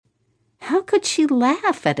How could she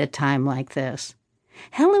laugh at a time like this?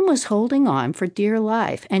 Helen was holding on for dear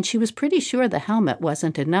life, and she was pretty sure the helmet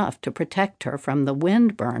wasn't enough to protect her from the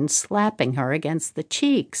wind burn slapping her against the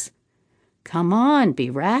cheeks. Come on, be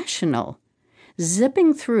rational.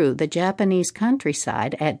 Zipping through the Japanese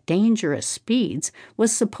countryside at dangerous speeds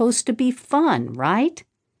was supposed to be fun, right?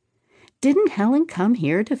 Didn't Helen come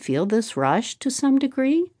here to feel this rush to some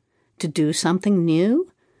degree? To do something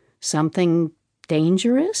new? Something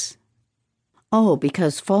dangerous? Oh,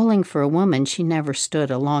 because falling for a woman she never stood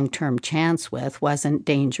a long-term chance with wasn't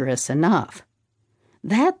dangerous enough.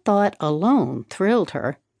 That thought alone thrilled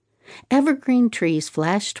her. Evergreen trees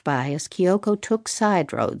flashed by as Kyoko took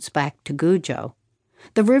side roads back to Gujo.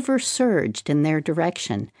 The river surged in their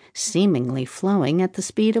direction, seemingly flowing at the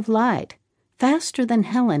speed of light, faster than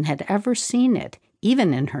Helen had ever seen it,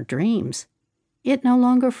 even in her dreams. It no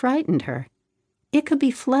longer frightened her. It could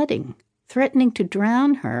be flooding, threatening to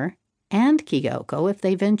drown her and Kyoko if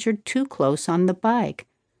they ventured too close on the bike.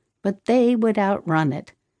 But they would outrun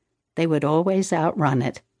it. They would always outrun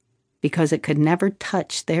it, because it could never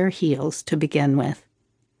touch their heels to begin with.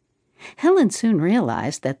 Helen soon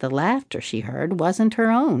realized that the laughter she heard wasn't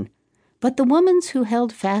her own, but the woman's who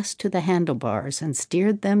held fast to the handlebars and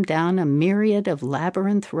steered them down a myriad of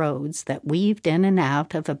labyrinth roads that weaved in and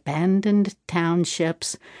out of abandoned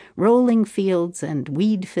townships, rolling fields, and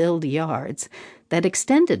weed-filled yards that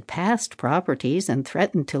extended past properties and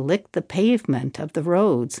threatened to lick the pavement of the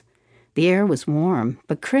roads. The air was warm,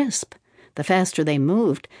 but crisp. The faster they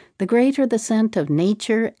moved, the greater the scent of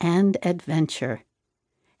nature and adventure.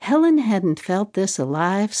 Helen hadn't felt this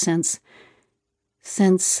alive since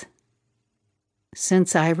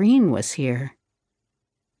Irene was here.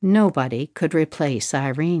 Nobody could replace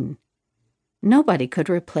Irene. Nobody could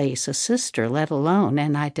replace a sister, let alone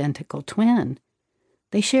an identical twin.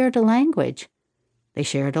 They shared a language. They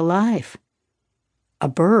shared a life. A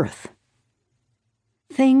birth.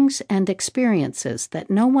 Things and experiences that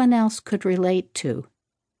no one else could relate to.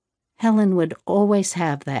 Helen would always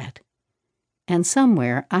have that. And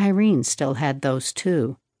somewhere Irene still had those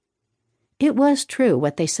too. It was true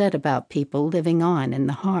what they said about people living on in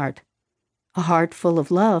the heart. A heart full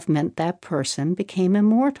of love meant that person became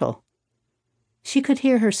immortal. She could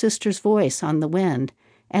hear her sister's voice on the wind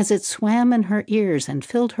as it swam in her ears and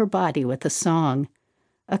filled her body with a song,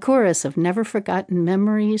 a chorus of never-forgotten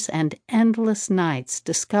memories and endless nights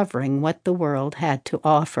discovering what the world had to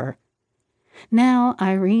offer. Now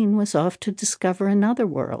Irene was off to discover another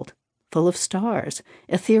world, full of stars,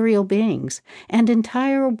 ethereal beings, and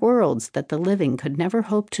entire worlds that the living could never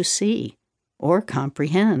hope to see or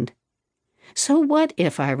comprehend. So what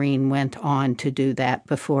if Irene went on to do that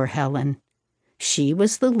before Helen? She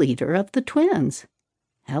was the leader of the twins.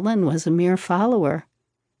 Helen was a mere follower.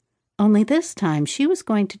 Only this time she was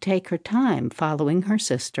going to take her time following her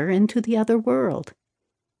sister into the other world.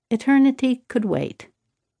 Eternity could wait.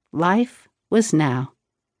 Life was now.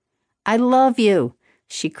 "I love you!"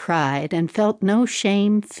 she cried, and felt no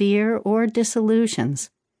shame, fear, or disillusions.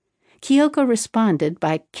 Kyoko responded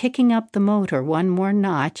by kicking up the motor one more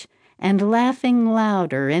notch and laughing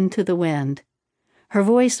louder into the wind. Her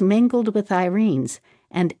voice mingled with Irene's,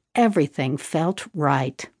 and everything felt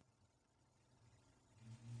right.